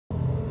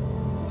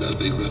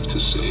Nothing left to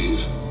save.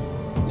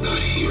 Not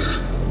here.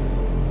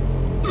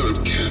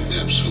 Bird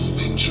catnaps home,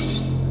 Angel.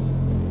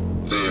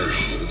 Their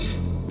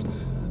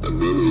home. A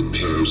myriad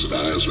pairs of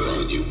eyes are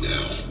on you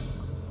now.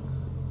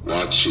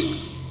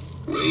 Watching,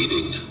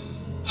 waiting,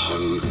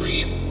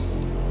 hungry.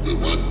 They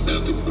want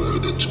nothing more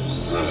than to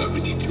crawl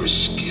beneath your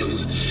skin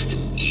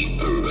and eat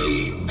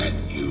away at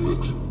you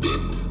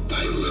bit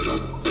by little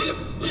bit.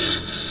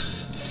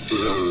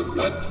 Fill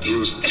what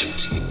feels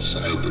empty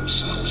inside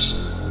themselves.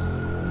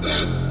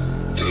 That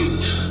thing.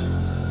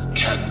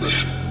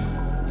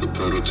 Catnap. The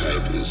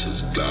prototype is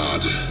his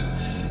god,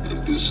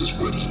 and this is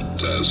what he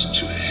does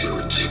to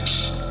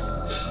heretics.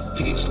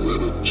 These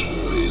little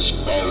toys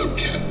follow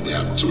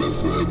Catnap to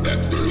avoid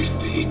that very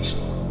fate,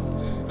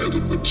 and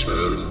in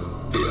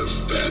return, they are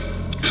fed.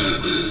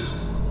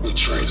 We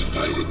try to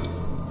fight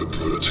it. The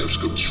prototype's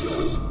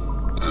control.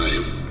 I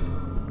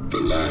am the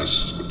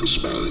last of the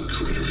smiling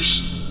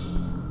critters.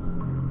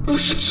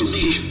 Listen to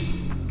me.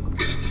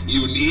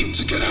 You need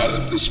to get out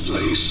of this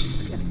place.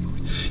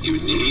 You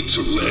need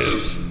to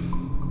live.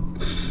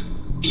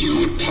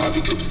 You and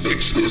Poppy could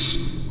fix this.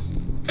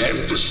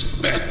 End this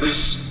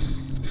madness.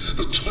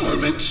 The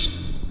torment.